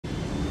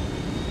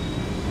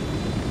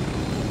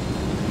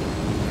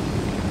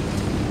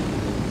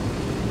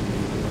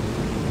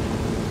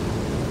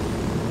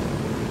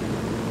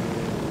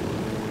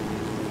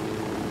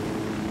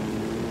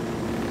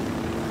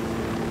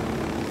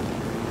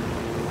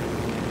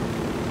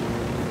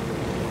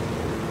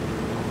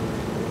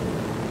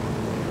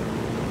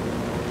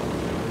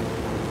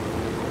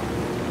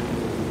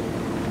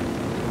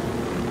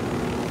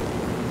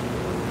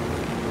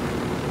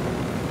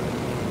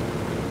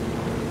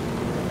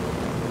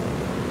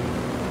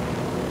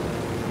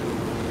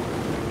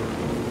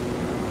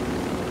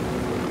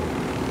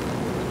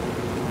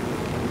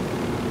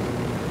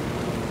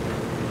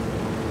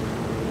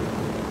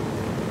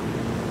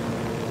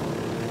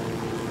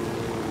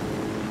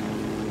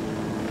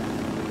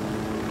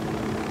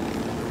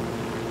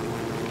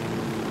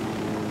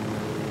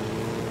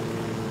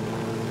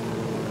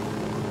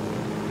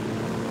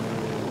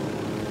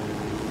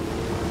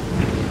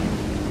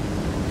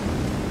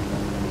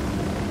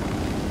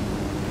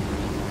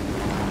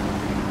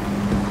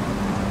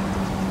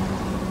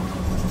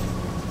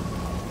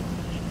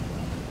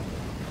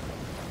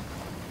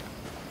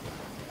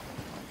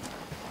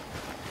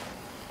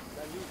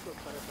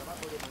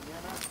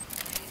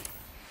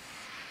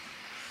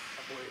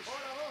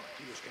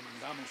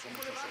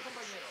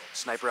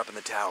Sniper up in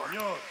the tower.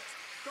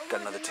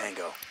 Got another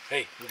tango.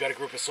 Hey, we got a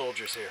group of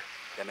soldiers here.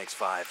 That makes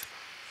 5.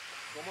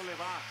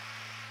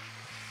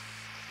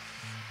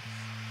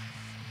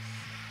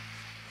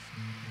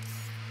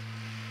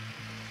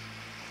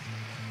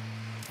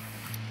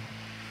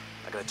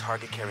 I got a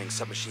target carrying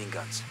submachine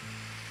guns.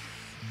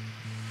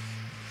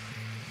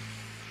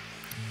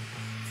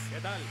 ¿Qué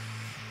tal?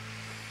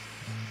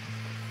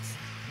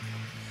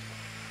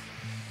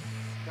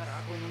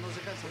 Carajo, no nos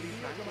dejan salir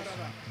blancos.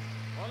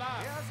 Hola.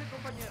 ¿Qué hace,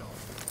 compañero?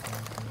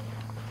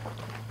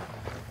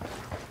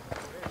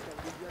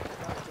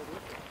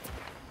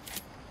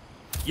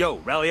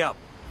 Yo, rally up.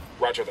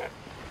 Roger that.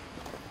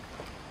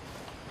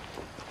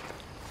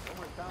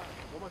 ¿Cómo está?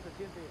 ¿Cómo se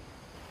siente?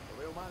 Lo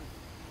veo mal.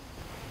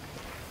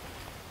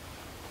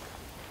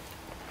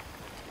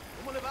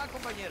 ¿Cómo le va,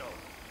 compañero?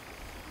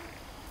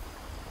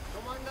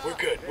 ¿Cómo anda? We're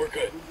good, we're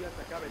good.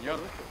 Señor.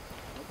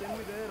 No tengo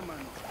idea,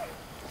 hermano.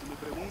 Si me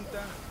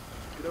pregunta,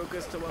 creo que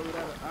esto va a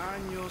durar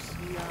años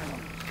y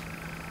años.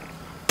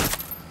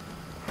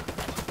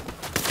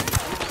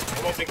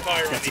 I'm opening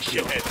fire on these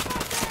shitheads.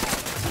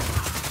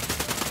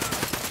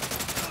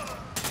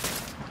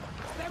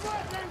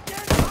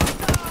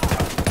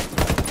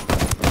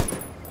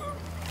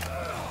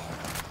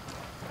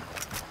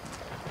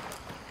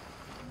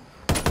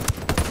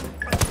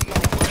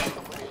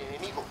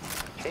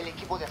 El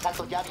equipo de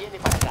asalto ya viene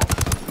para acá.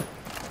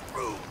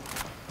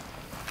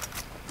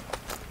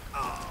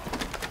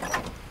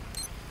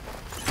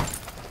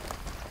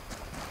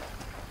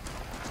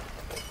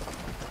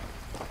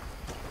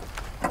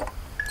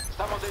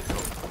 Estamos dentro.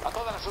 A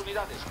todas las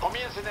unidades,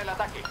 comiencen el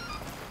ataque.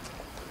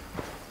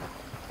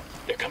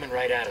 They're coming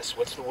right at us.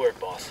 What's the word,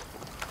 boss?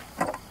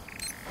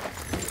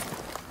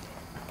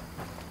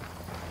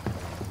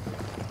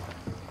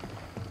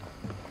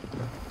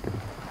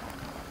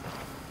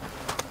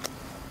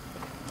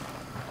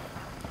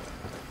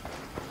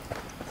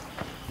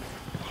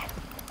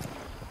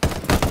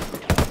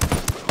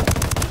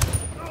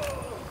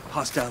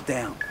 Hostile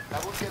down. La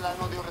búsqueda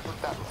no dio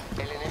resultados.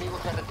 El enemigo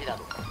se ha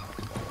retirado.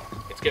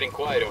 It's getting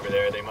quiet over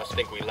there. They must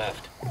think we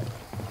left.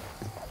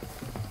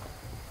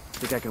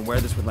 Think I can wear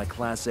this with my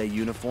Class A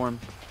uniform?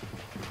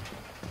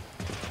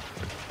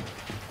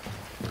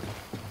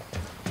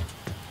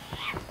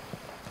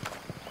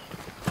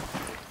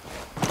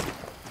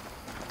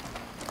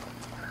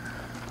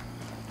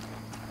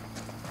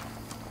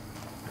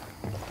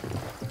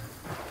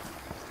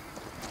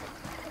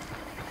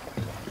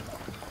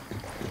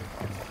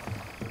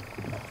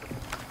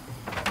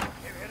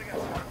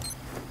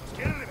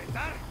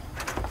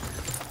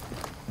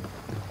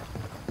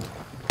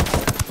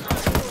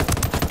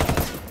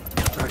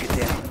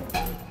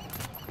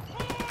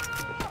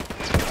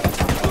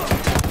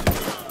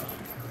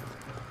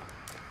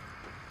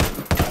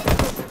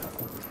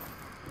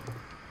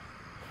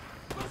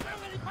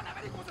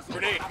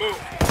 Grenade, move!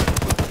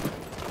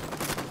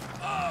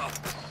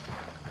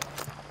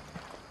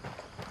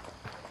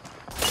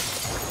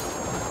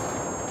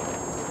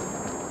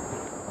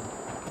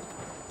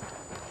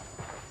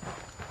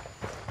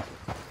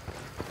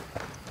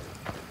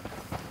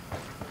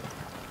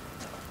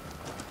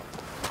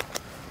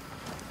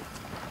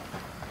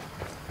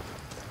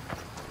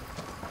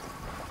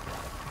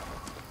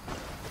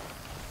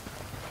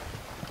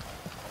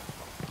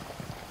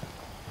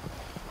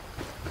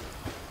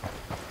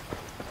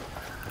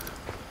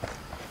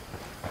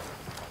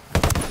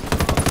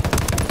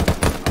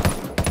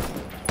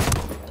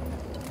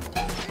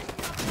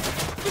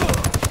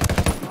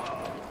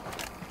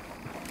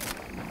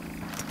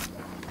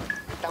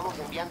 Estamos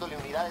enviándole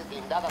unidades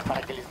blindadas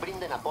para que les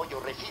brinden apoyo.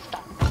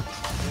 Resistan.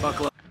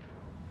 Buckle up.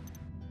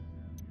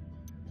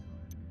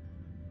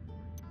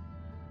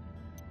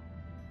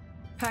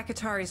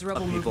 Pakatari's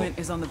rebel movement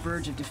is on the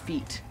verge of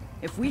defeat.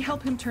 If we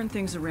help him turn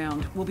things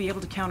around, we'll be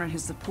able to count on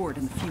his support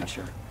in the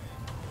future.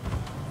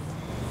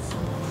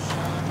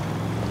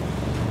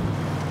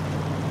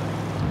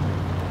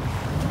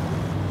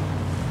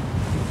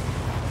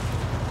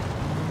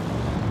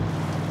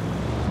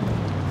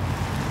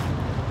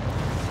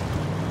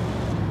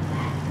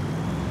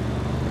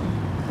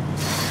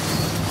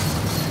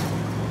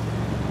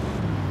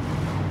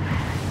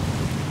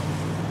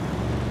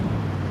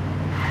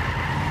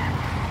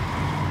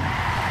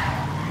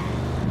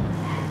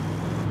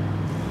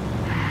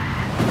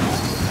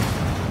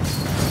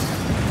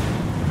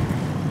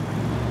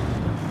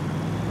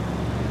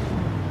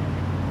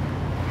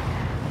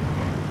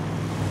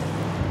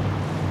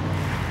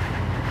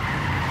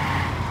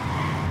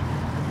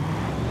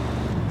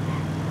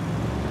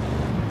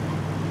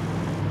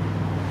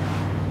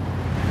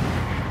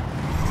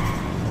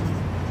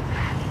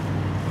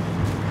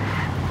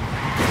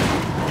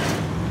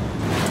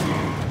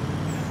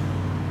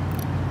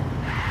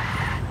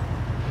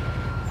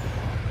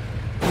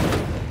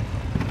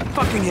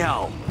 Fucking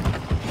hell!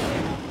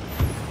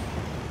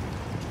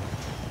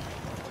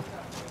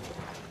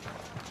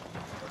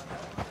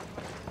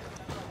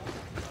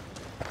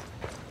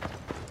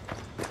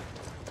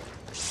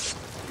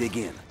 Dig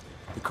in.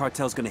 The The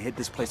cartel's gonna hit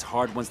this place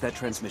hard once that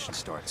transmission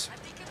starts.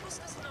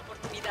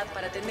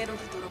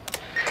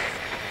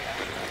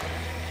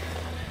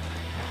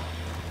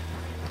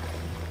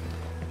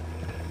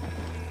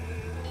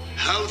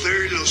 How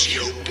dare los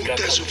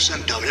hijoputas of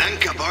Santa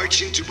Blanca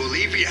march into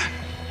Bolivia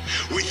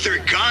with their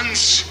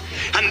guns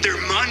and their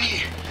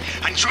money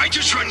and try to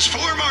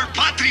transform our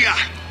patria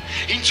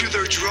into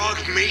their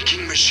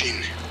drug-making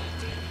machine.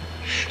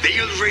 They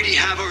already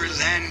have our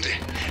land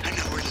and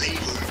our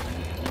labor.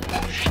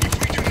 If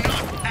we do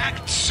not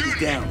act soon,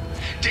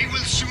 they will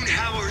soon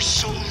have our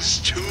souls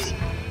too.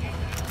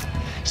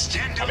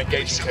 Stand up,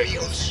 mis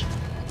amigos.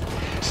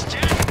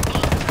 Stand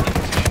up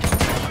and take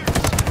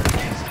arms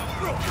against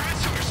our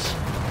oppressors.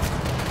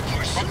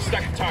 For soon,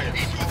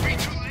 it will be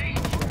too late.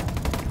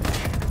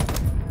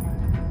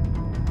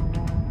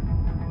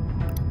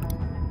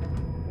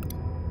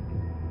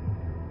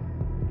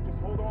 Just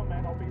hold on,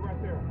 man. I'll be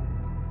right there.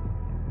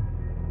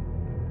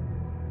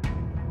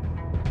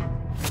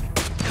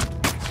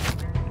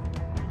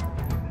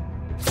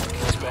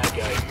 Bad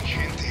guy.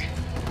 Gente,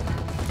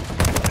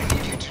 I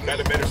need you to That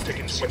know emitter's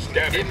taking too much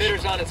damage. The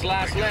emitter's on its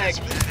last leg.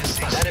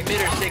 That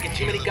emitter's taking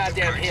too many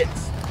goddamn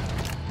hits.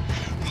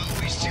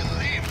 while we still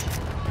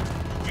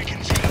live, we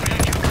can take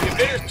back our The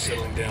emitter's land.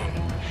 settling down.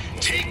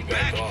 Must Take be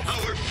back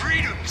off. our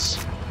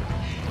freedoms.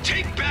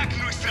 Take back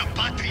nuestra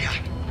patria.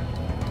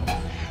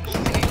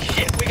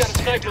 Shit, we got a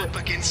stand sniper. up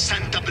against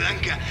Santa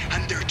Blanca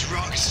and their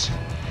drugs,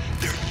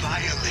 their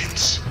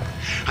violence,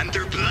 and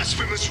their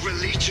blasphemous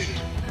religion.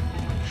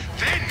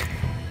 Then,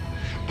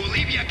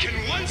 Bolivia can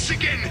once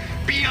again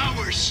be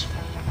ours.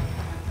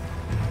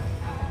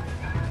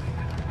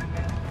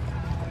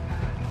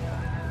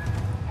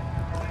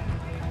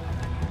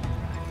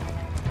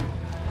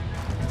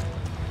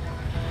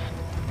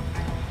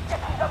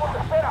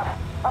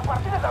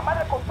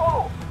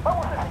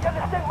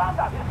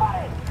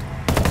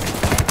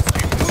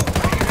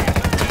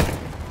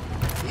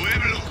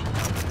 Pueblo,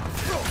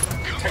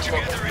 come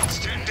together and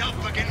stand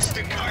up against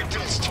the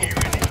cartel's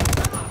tyranny.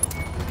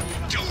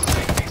 Don't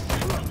let these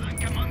Santa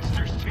Blanca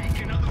monsters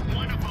take another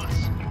one of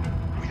us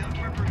without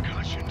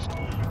repercussions.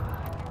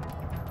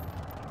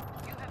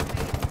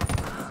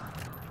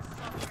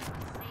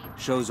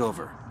 Show's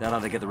over. That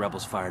ought to get the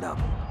rebels fired up.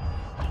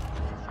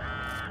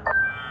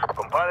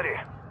 Compadre,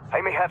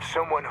 I may have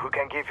someone who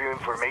can give you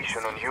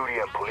information on Yuri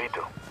and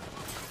Polito.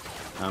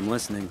 I'm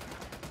listening.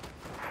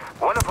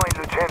 One of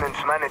my lieutenants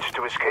managed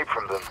to escape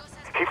from them.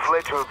 He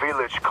fled to a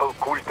village called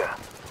Culta.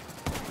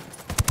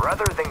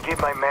 Rather than give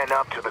my man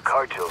up to the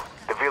cartel,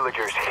 the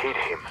villagers hid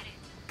him.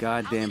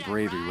 Goddamn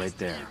bravery right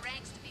there.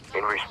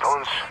 In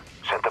response,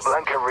 Santa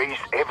Blanca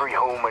razed every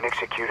home and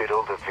executed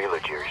all the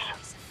villagers.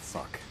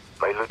 Fuck.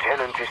 My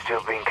lieutenant is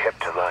still being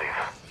kept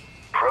alive.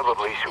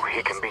 Probably so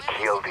he can be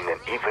killed in an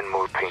even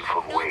more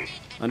painful way.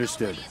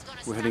 Understood.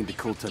 We're heading to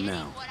Kulta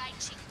now.